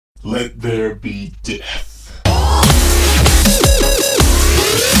Let there be death.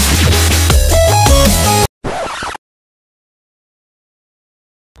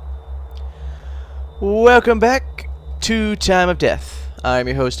 Welcome back to Time of Death. I'm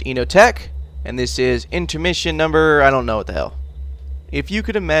your host Enotech, and this is intermission number, I don't know what the hell. If you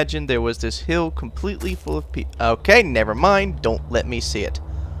could imagine there was this hill completely full of people. Okay, never mind, don't let me see it.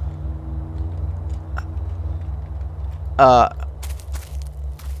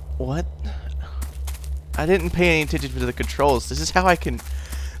 What? I didn't pay any attention to the controls. This is how I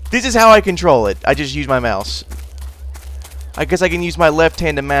control it. I just use my mouse. I guess I can use my left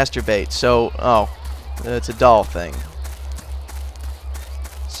hand to masturbate, so, oh. It's a doll thing.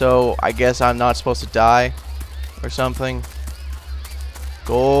 So, I guess I'm not supposed to die or something.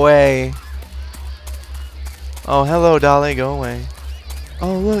 Go away. Oh, hello, dolly. Go away.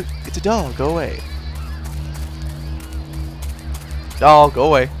 Oh, look. It's a doll. Go away. Doll. Go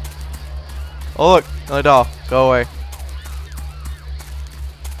away. Oh, look. Another doll. Go away.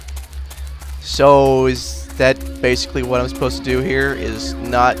 So, is that basically what I'm supposed to do here? Is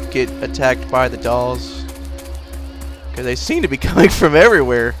not get attacked by the dolls? Because they seem to be coming from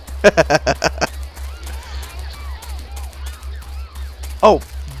everywhere. Oh,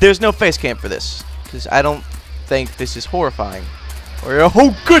 there's no face cam for this. Because I don't think this is horrifying. Or,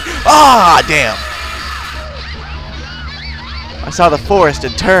 oh, good. Ah, damn. I saw the forest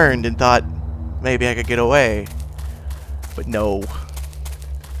and turned and thought maybe I could get away. But no.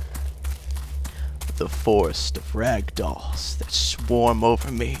 The forest of rag dolls that swarm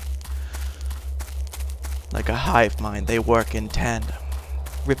over me. Like a hive mind, they work in tandem,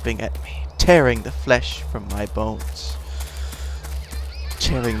 ripping at me, tearing the flesh from my bones,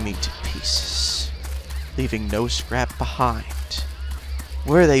 tearing me to pieces, leaving no scrap behind.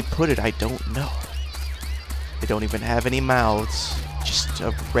 Where they put it, I don't know. They don't even have any mouths, just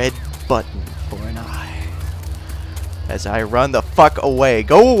a red button for an eye. As I run the fuck away.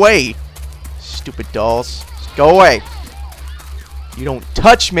 Go away! Stupid dolls. Just go away. You don't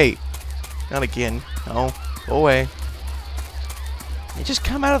touch me. Not again. No. Go away. You just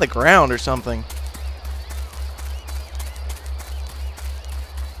come out of the ground or something.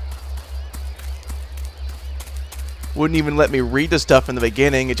 Wouldn't even let me read the stuff in the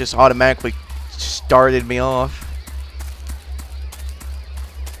beginning. It just automatically started me off.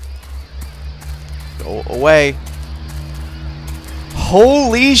 Go away.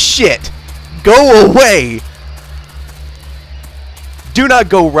 Holy shit. Go away! Do not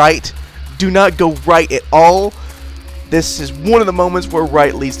go right. Do not go right at all. This is one of the moments where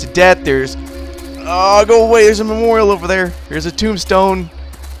right leads to death. There's... Oh, go away. There's a memorial over there. There's a tombstone.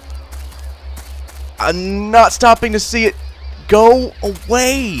 I'm not stopping to see it. Go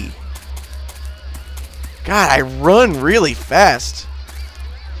away. God, I run really fast.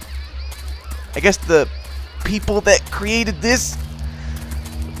 I guess the people that created this...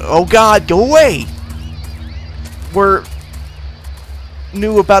 Oh God, go away!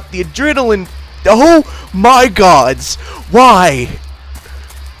 Knew about the adrenaline. Oh my gods! Why?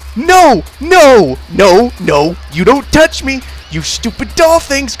 No! No! No! No! You don't touch me! You stupid doll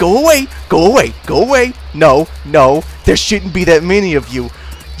things! Go away! Go away! Go away! No! No! There shouldn't be that many of you.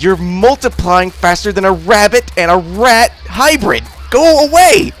 You're multiplying faster than a rabbit and a rat hybrid! Go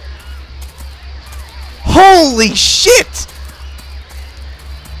away! Holy shit!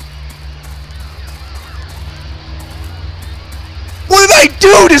 What did I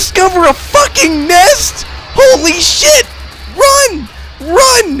do? Discover a fucking nest? Holy shit! Run!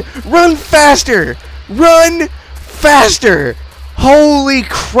 Run! Run faster! Run faster! Holy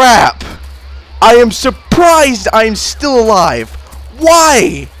crap! I am surprised I'm still alive.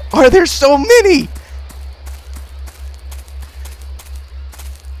 Why are there so many?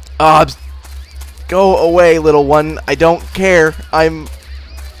 Go away, little one. I don't care.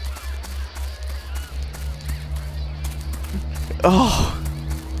 Oh,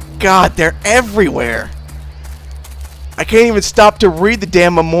 God, they're everywhere. I can't even stop to read the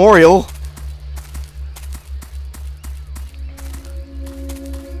damn memorial.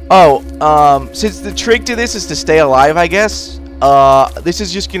 Oh, since the trick to this is to stay alive, I guess, this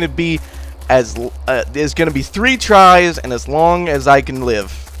is just gonna be there's gonna be 3 tries and as long as I can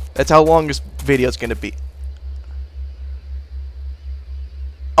live. That's how long this video is gonna be.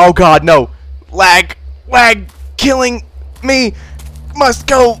 Oh God, no. Lag, killing me. Must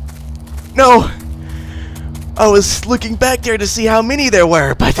go. No. I was looking back there to see how many there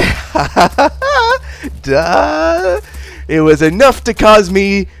were, but duh. It was enough to cause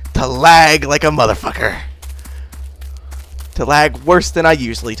me to lag like a motherfucker. To lag worse than I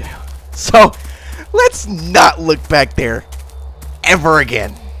usually do. So, let's not look back there ever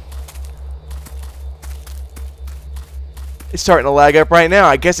again. It's starting to lag up right now.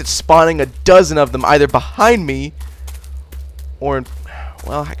 I guess it's spawning a dozen of them either behind me or in...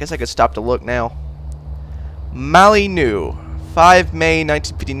 Well, I guess I could stop to look now. Mali New, 5 May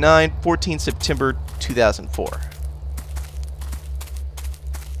 1959, 14 September 2004.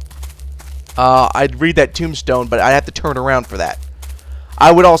 I'd read that tombstone, but I'd have to turn around for that.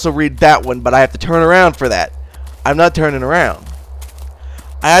 I would also read that one, but I have to turn around for that. I'm not turning around.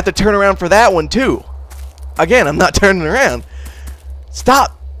 I have to turn around for that one, too. Again, I'm not turning around.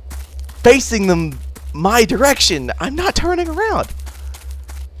 Stop facing them my direction. I'm not turning around.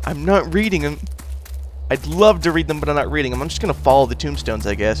 I'm not reading them. I'd love to read them, but I'm not reading them. I'm just going to follow the tombstones,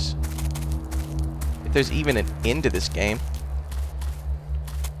 I guess. If there's even an end to this game.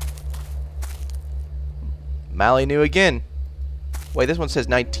 Mali New again. Wait, this one says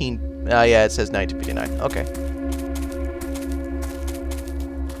 19... yeah, it says 1959. Okay.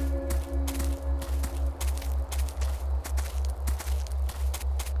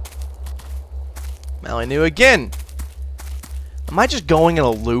 Mali New again. Am I just going in a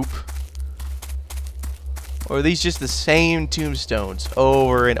loop? Or are these just the same tombstones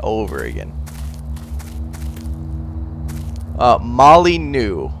over and over again? Mali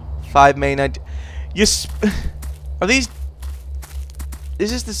New. 5 May 19... Are these...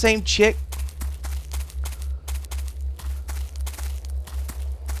 Is this the same chick?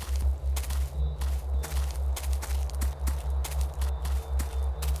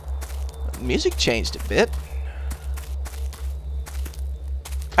 The music changed a bit.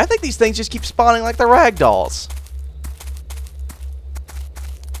 I think these things just keep spawning like the ragdolls.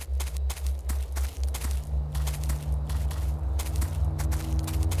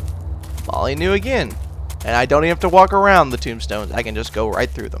 Mali New again. And I don't even have to walk around the tombstones. I can just go right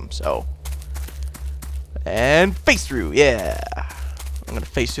through them, so. And face through, yeah. I'm gonna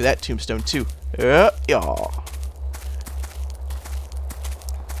face through that tombstone too. Yeah. Oh.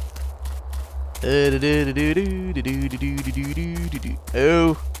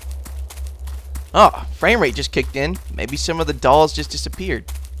 Oh, frame rate just kicked in. Maybe some of the dolls just disappeared.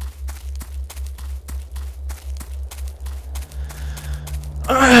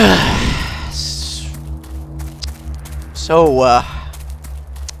 So,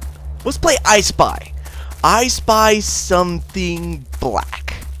 let's play I Spy. I Spy Something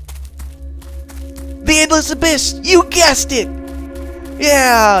Black. The Endless Abyss! You guessed it!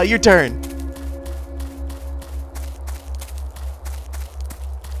 Yeah, your turn.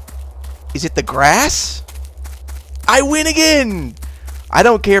 Is it the grass? I win again! I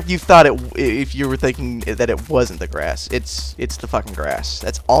don't care if you thought it, if you were thinking that it wasn't the grass. It's the fucking grass.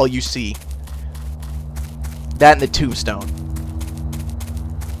 That's all you see. That and the tombstone.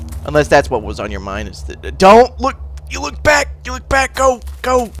 Unless that's what was on your mind. Is that don't look. You look back. You look back. Go.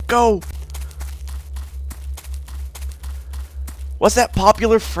 Go. Go. What's that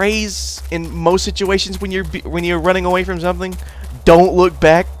popular phrase in most situations when you're running away from something? Don't look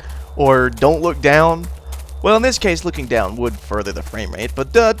back or don't look down. Well, in this case, looking down would further the frame rate,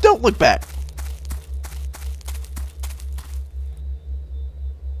 but don't look back.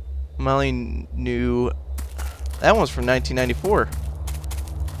 Mali New. That one was from 1994.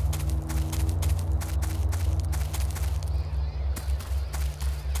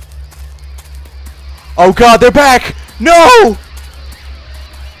 Oh god, they're back! No!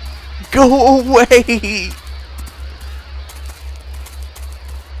 Go away!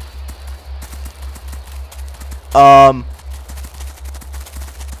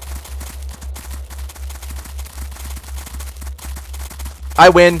 I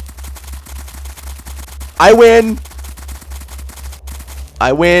win. I win.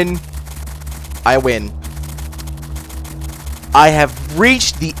 I win. I win. I have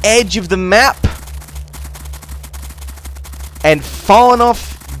reached the edge of the map and fallen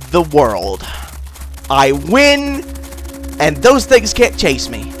off the world. I win, and those things can't chase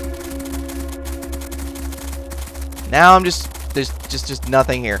me. Now I'm just, there's just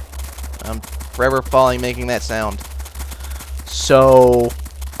nothing here. I'm forever falling, making that sound. So,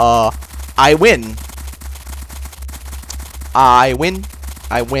 I win. I win.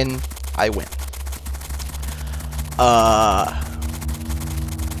 I win. I win.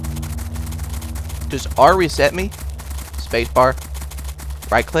 Does R reset me? Spacebar.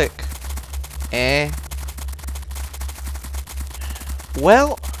 Right click.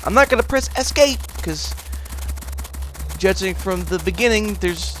 Well, I'm not gonna press escape because judging from the beginning,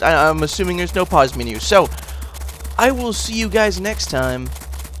 I'm assuming there's no pause menu. So, I will see you guys next time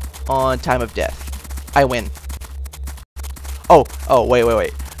on Time of Death. I win. Oh, wait.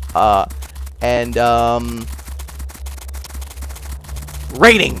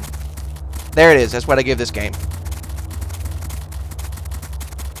 Rating. There it is. That's what I give this game.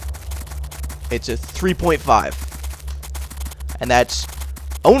 It's a 3.5. And that's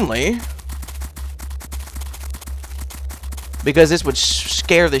only because this would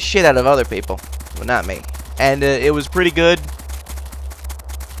scare the shit out of other people, but not me. And it was pretty good.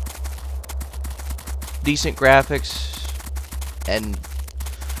 Decent graphics. And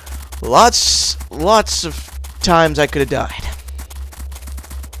lots of times I could have died.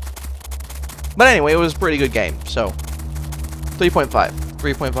 But anyway, it was a pretty good game. So 3.5.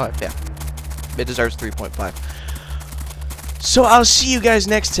 3.5, yeah. It deserves 3.5. So I'll see you guys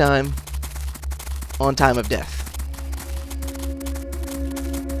next time on Time of Death.